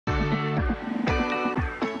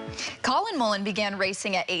Colin Mullan began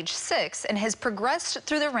racing at age 6 and has progressed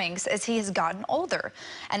through the ranks as he has gotten older.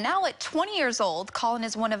 And now at 20 years old, Colin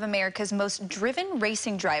is one of America's most driven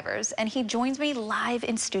racing drivers, and he joins me live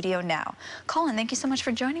in studio now. Colin, thank you so much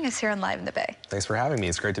for joining us here on Live in the Bay. Thanks for having me.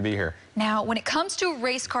 It's great to be here. Now, when it comes to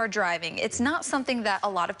race car driving, it's not something that a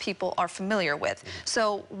lot of people are familiar with.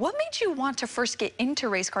 So what made you want to first get into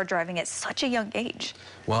race car driving at such a young age?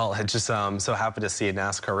 Well, I just so happened to see a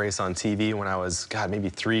NASCAR race on TV when I was, maybe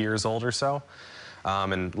 3 years old or so.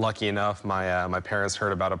 And lucky enough, my parents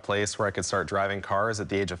heard about a place where I could start driving cars at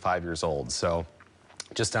the age of 5 years old. So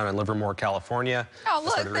just down in Livermore, California. Oh,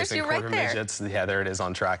 look, there's you right there. Midgets. Yeah, there it is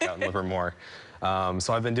on track out in Livermore.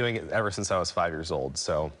 So I've been doing it ever since I was 5 years old.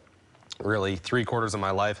 So really, 3/4 of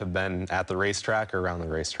my life have been at the racetrack or around the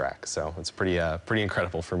racetrack. So it's pretty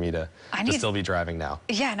incredible for me to still be driving now.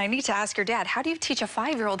 Yeah, and I need to ask your dad, how do you teach a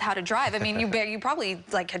 5-year-old how to drive? I mean, you probably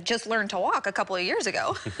had just learned to walk a couple of years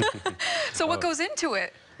ago. So what goes into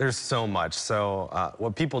it? There's so much. So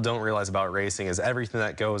what people don't realize about racing is everything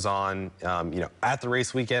that goes on, at the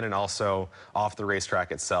race weekend and also off the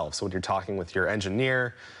racetrack itself. So when you're talking with your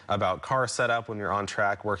engineer about car setup, when you're on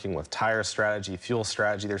track, working with tire strategy, fuel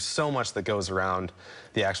strategy, there's so much that goes around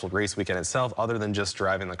the actual race weekend itself, other than just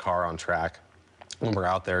driving the car on track when we're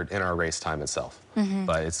out there in our race time itself.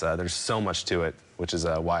 But it's there's so much to it, which is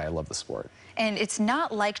why I love the sport. And it's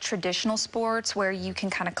not like traditional sports where you can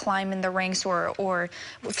kind of climb in the ranks or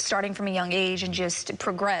starting from a young age and just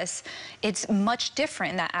progress. It's much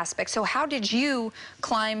different in that aspect. So how did you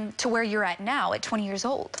climb to where you're at now at 20 years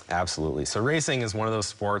old? Absolutely. So racing is one of those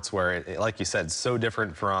sports where, like you said, it's so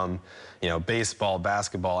different from, baseball,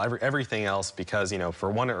 basketball, everything else, because,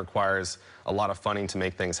 for one, it requires a lot of funding to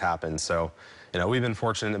make things happen. So, we've been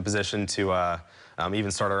fortunate in a position to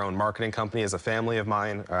even start our own marketing company as a family of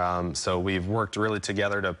mine. So we've worked really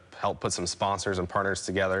together to help put some sponsors and partners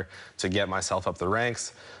together to get myself up the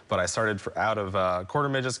ranks. But I started out of quarter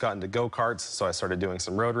midgets, got into go-karts, so I started doing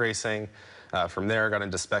some road racing. From there, I got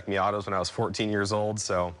into spec autos when I was 14 years old.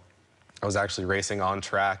 So I was actually racing on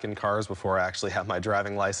track in cars before I actually had my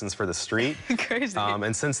driving license for the street. Crazy.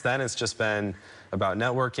 And since then, it's just been about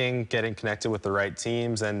networking, getting connected with the right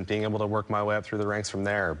teams, and being able to work my way up through the ranks from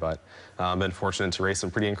there. But I've been fortunate to race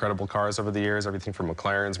some pretty incredible cars over the years, everything from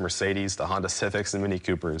McLarens, Mercedes, to Honda Civics, and Mini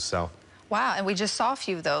Coopers. So. Wow, and we just saw a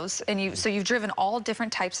few of those, and so you've driven all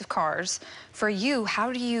different types of cars. For you,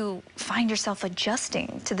 how do you find yourself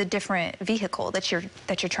adjusting to the different vehicle that you're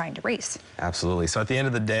trying to race? Absolutely. So at the end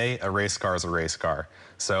of the day, a race car is a race car.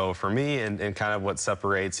 So for me, and kind of what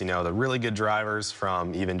separates, the really good drivers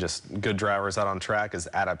from even just good drivers out on track is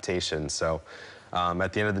adaptation. So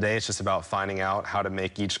at the end of the day, it's just about finding out how to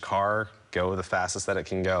make each car go the fastest that it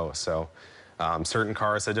can go. So certain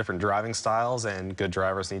cars have different driving styles, and good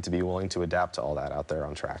drivers need to be willing to adapt to all that out there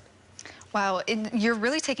on track. Wow, you're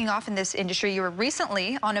really taking off in this industry. You were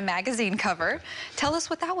recently on a magazine cover. Tell us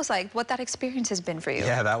what that was like, what that experience has been for you.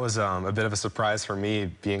 Yeah, that was a bit of a surprise for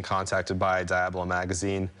me, being contacted by Diablo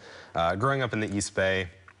magazine. Growing up in the East Bay,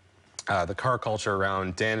 the car culture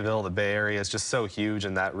around Danville, the Bay Area, is just so huge,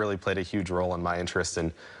 and that really played a huge role in my interest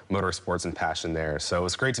in motorsports and passion there. So it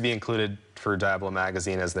was great to be included for Diablo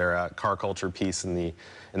magazine as their car culture piece in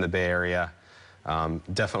the Bay Area.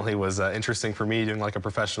 Definitely was interesting for me, doing like a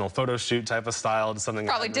professional photo shoot type of style. Something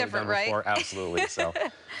probably different, right? Before. Absolutely. So,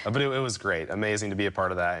 but it was great, amazing to be a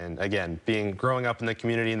part of that. And again, growing up in the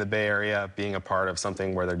community in the Bay Area, being a part of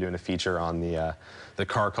something where they're doing a feature on the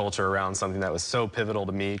car culture around something that was so pivotal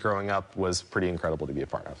to me growing up was pretty incredible to be a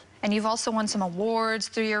part of. And you've also won some awards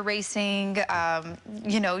through your racing.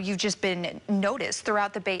 You've just been noticed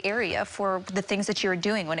throughout the Bay Area for the things that you're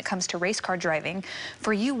doing when it comes to race car driving.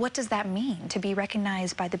 For you, what does that mean to be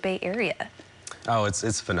recognized by the Bay Area? Oh,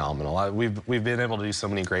 it's phenomenal. We've been able to do so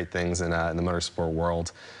many great things in the motorsport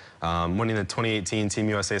world. Winning the 2018 Team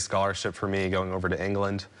USA scholarship for me, going over to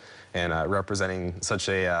England, and representing such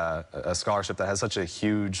a scholarship that has such a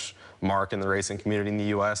huge mark in the racing community in the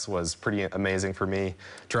U.S. was pretty amazing for me.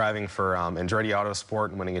 Driving for Andretti Autosport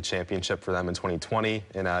and winning a championship for them in 2020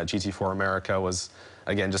 in GT4 America was,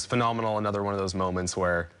 again, just phenomenal. Another one of those moments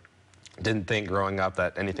where I didn't think growing up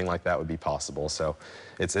that anything like that would be possible. So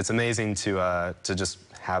it's amazing to just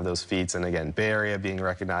have those feats. And again, Bay Area being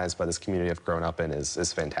recognized by this community I've grown up in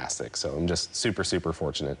is fantastic. So I'm just super, super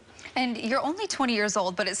fortunate. And you're only 20 years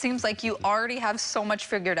old, but it seems like you already have so much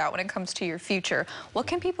figured out when it comes to your future. What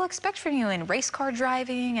can people expect from you in race car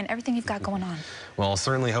driving and everything you've got going on? Well,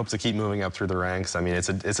 certainly hope to keep moving up through the ranks. I mean, it's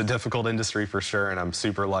a difficult industry for sure, and I'm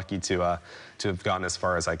super lucky to have gotten as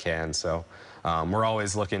far as I can. So We're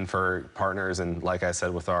always looking for partners, and like I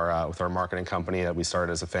said, with our marketing company that we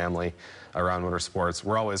started as a family around motorsports,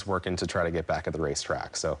 we're always working to try to get back at the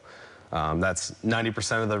racetrack. So that's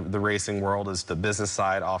 90% of the racing world is the business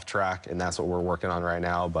side off track, and that's what we're working on right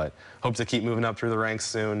now. But hope to keep moving up through the ranks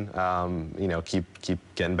soon. You know, keep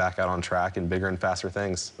getting back out on track and bigger and faster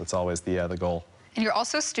things. That's always the goal. And you're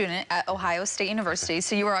also a student at Ohio State University,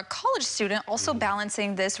 so you are a college student also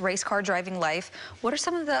balancing this race car driving life. What are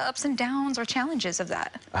some of the ups and downs or challenges of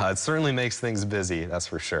that? It certainly makes things busy, that's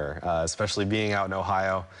for sure, especially being out in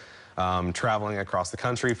Ohio, traveling across the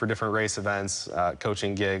country for different race events,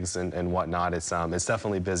 coaching gigs and whatnot. It's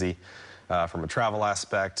definitely busy from a travel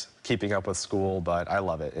aspect, keeping up with school, but I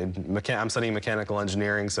love it. And I'm studying mechanical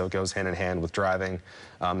engineering, so it goes hand in hand with driving.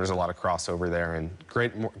 There's a lot of crossover there, and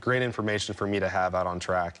great information for me to have out on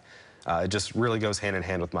track. It just really goes hand in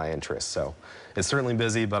hand with my interests. So it's certainly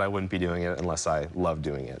busy, but I wouldn't be doing it unless I love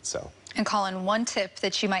doing it. So. And Colin, one tip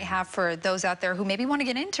that you might have for those out there who maybe want to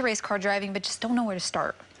get into race car driving but just don't know where to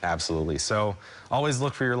start? Absolutely. So always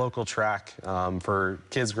look for your local track. For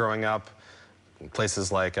kids growing up,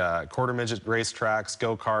 places like quarter midget racetracks,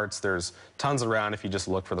 go-karts, there's tons around if you just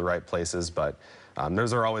look for the right places, but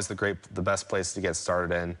those are always the best place to get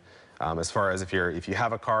started in. As far as if you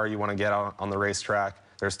have a car you want to get on the racetrack,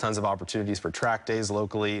 there's tons of opportunities for track days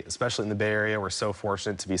locally, especially in the Bay Area. We're so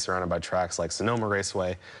fortunate to be surrounded by tracks like Sonoma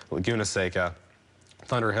Raceway, Laguna Seca,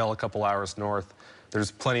 Thunder Hill a couple hours north.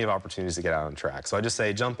 There's plenty of opportunities to get out on track. So I just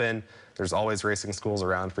say jump in. There's always racing schools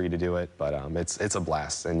around for you to do it, but it's a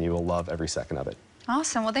blast, and you will love every second of it.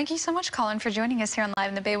 Awesome. Well, thank you so much, Colin, for joining us here on Live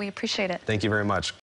in the Bay. We appreciate it. Thank you very much.